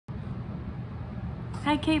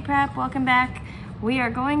Hi K-Prep, welcome back. We are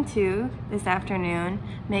going to, this afternoon,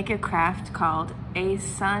 make a craft called a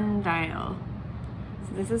sundial.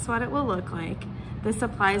 So this is what it will look like. The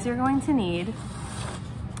supplies you're going to need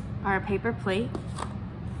are a paper plate,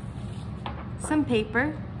 some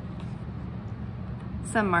paper,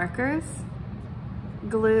 some markers,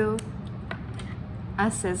 glue,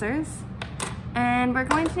 scissors, and we're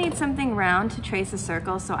going to need something round to trace a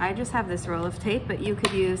circle. So I just have this roll of tape, but you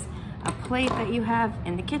could use a plate that you have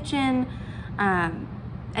in the kitchen,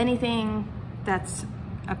 anything that's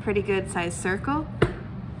a pretty good size circle.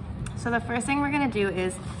 So the first thing we're gonna do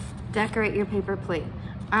is decorate your paper plate.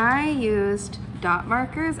 I used dot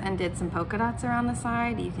markers and did some polka dots around the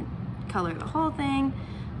side. You can color the whole thing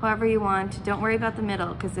however you want. Don't worry about the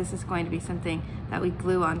middle because this is going to be something that we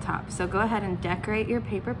glue on top. So go ahead and decorate your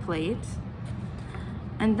paper plate.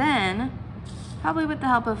 And then, probably with the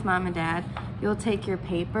help of mom and dad, you'll take your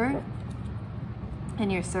paper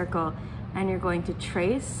and your circle and you're going to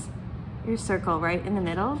trace your circle right in the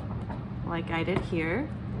middle, like I did here.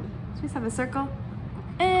 So just have a circle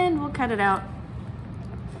and we'll cut it out.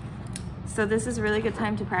 So this is a really good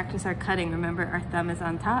time to practice our cutting. Remember, our thumb is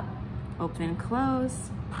on top, open, close,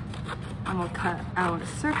 and we'll cut our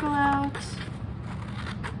circle out.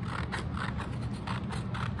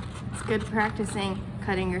 It's good practicing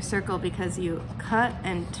cutting your circle because you cut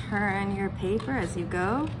and turn your paper as you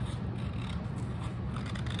go.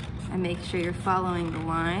 And make sure you're following the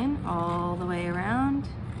line all the way around.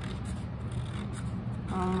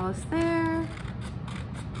 Almost there.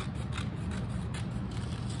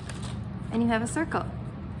 And you have a circle.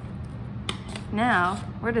 Now,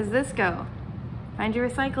 where does this go? Find your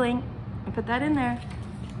recycling and put that in there.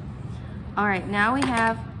 All right, now we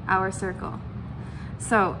have our circle.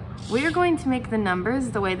 So we are going to make the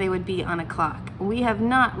numbers the way they would be on a clock. We have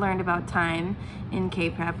not learned about time in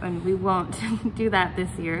K-Prep and we won't do that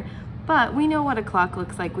this year, but we know what a clock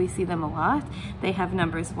looks like. We see them a lot. They have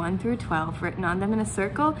numbers 1 through 12 written on them in a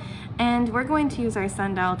circle, and we're going to use our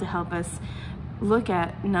sundial to help us look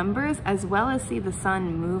at numbers as well as see the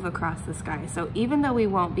sun move across the sky. So even though we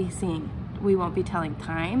won't be telling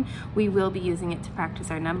time, we will be using it to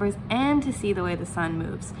practice our numbers and to see the way the sun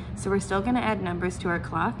moves. So we're still gonna add numbers to our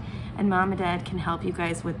clock, and mom and dad can help you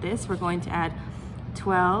guys with this. We're going to add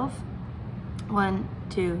 12, 1,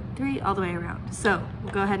 2, 3, all the way around. So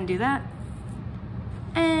we'll go ahead and do that.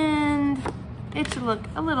 And it should look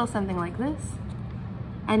a little something like this.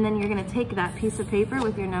 And then you're gonna take that piece of paper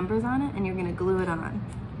with your numbers on it and you're gonna glue it on.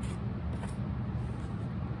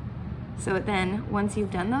 So then, once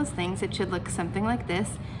you've done those things, it should look something like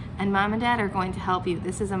this, and mom and dad are going to help you.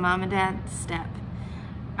 This is a mom and dad step.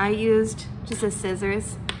 I used just a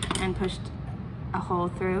scissors and pushed a hole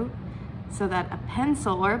through so that a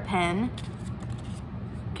pencil or a pen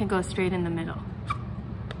can go straight in the middle.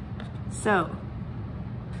 So,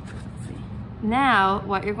 let's see. Now,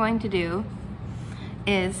 what you're going to do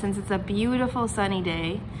is, since it's a beautiful sunny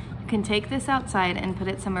day, you can take this outside and put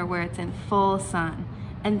it somewhere where it's in full sun.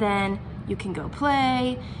 And then you can go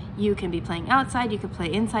play, you can be playing outside, you can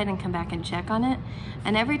play inside and come back and check on it.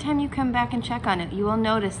 And every time you come back and check on it, you will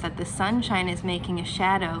notice that the sunshine is making a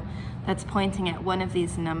shadow that's pointing at one of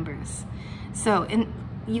these numbers. So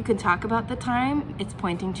you can talk about the time, it's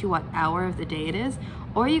pointing to what hour of the day it is,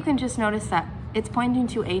 or you can just notice that it's pointing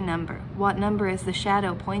to a number. What number is the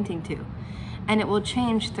shadow pointing to? And it will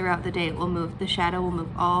change throughout the day. It will move, the shadow will move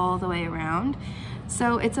all the way around.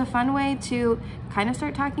 So it's a fun way to kind of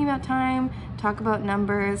start talking about time, talk about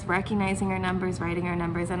numbers, recognizing our numbers, writing our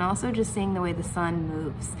numbers, and also just seeing the way the sun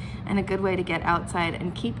moves. And a good way to get outside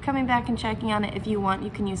and keep coming back and checking on it. If you want, you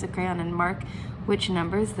can use a crayon and mark which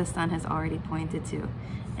numbers the sun has already pointed to.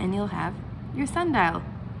 And you'll have your sundial.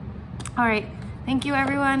 All right, thank you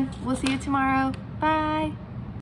everyone. We'll see you tomorrow. Bye.